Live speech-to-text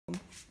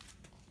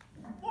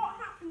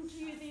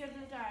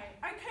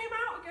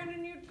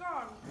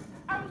gone.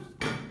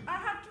 I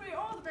had to eat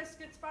all the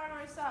biscuits by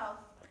myself.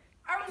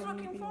 I was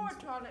looking forward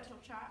to our little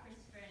chat.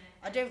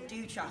 I don't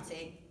do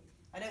chatting.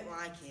 I don't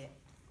like it.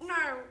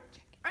 No,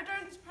 I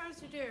don't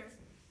suppose you do.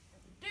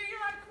 Do you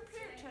like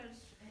computers?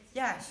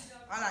 Yes,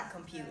 I like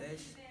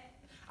computers.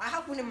 I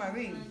have one in my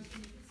room.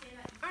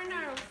 I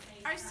know.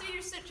 I see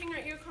you sitting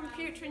at your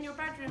computer in your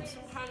bedroom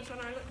sometimes when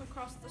I look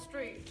across the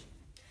street.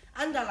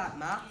 And I like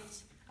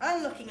maths,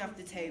 and looking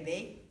after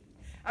Toby.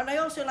 And I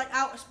also like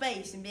outer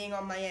space and being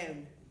on my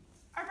own.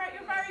 I bet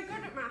you're very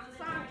good at maths,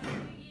 aren't you?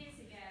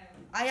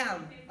 I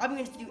am. I'm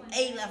going to do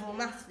A-level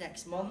maths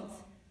next month.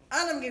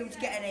 And I'm going to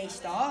get an A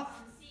star.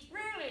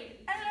 Really?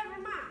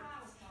 A-level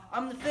maths?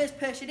 I'm the first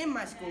person in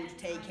my school to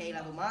take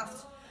A-level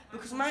maths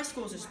because my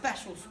school's a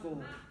special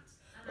school.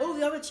 All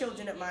the other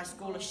children at my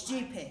school are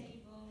stupid.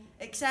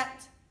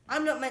 Except,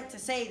 I'm not meant to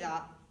say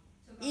that,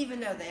 even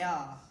though they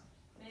are.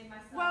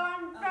 Well,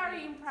 I'm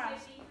very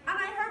impressed. And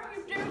I hope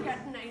you do get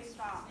an A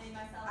star.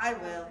 I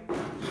will.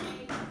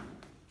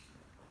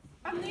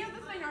 And the other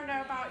thing I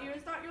know about you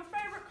is that your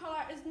favourite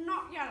colour is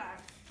not yellow.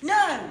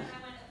 No!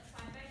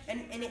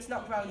 And it's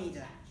not brown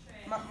either.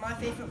 My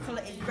favourite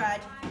colour is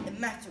red, the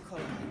metal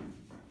colour.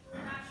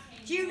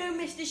 Do you know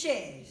Mr.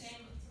 Shears?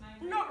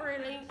 Not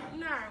really,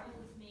 no.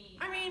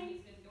 I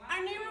mean,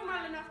 I knew him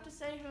well enough to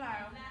say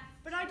hello,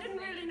 but I didn't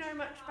really know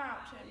much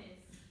about him.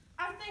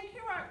 I think he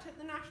worked at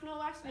the National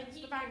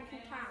Westminster Bank in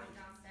town.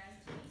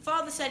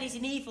 Father said he's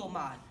an evil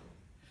man.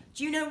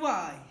 Do you know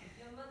why?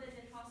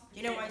 Do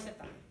you know why he said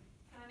that?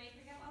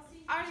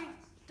 I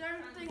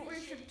don't think we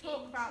should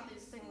talk about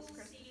these things,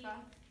 Christopher.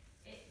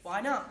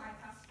 Why not?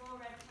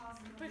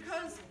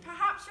 Because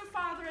perhaps your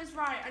father is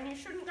right and you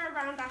shouldn't go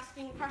around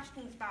asking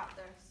questions about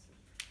this.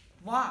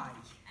 Why?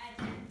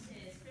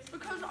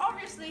 Because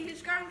obviously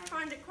he's going to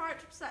find it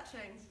quite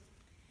upsetting.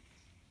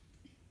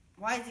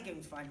 Why is he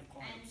going to find it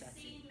quite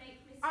upsetting?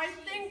 I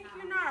think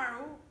you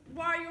know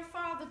why your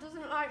father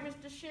doesn't like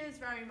Mr. Shears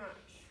very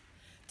much.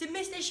 Did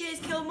Mr. Shears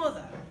kill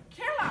Mother?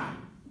 Killer?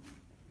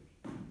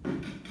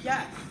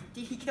 Yes.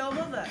 Did he kill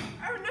Mother?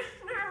 Oh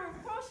no,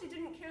 of course he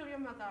didn't kill your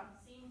mother.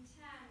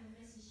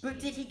 But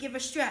did he give her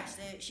stress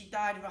that she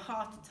died of a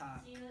heart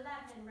attack?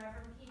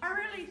 I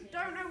really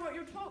don't know what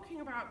you're talking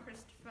about,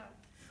 Christopher.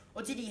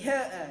 Or did he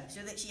hurt her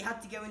so that she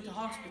had to go into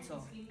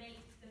hospital?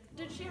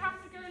 Did she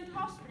have to go into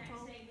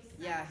hospital?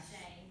 Yes.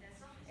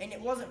 And it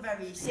wasn't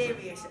very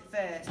serious at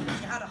first, but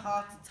she had a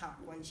heart attack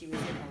when she was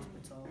in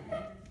hospital.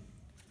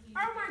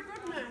 Oh my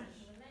goodness.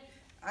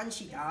 And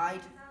she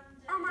died.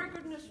 Oh my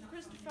goodness,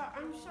 Christopher,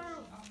 I'm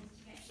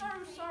so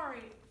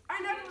sorry.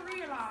 I never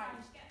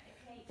realised.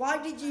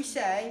 Why did you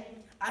say,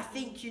 I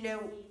think you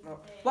know...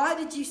 Why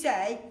did you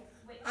say,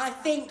 I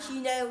think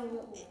you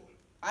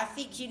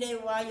know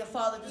why your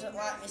father doesn't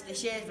like Mr.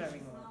 Shears very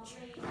much?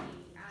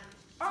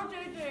 Oh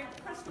dear,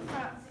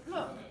 Christopher,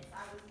 look.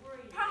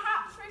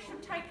 Perhaps we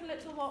should take a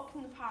little walk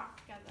in the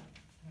park together.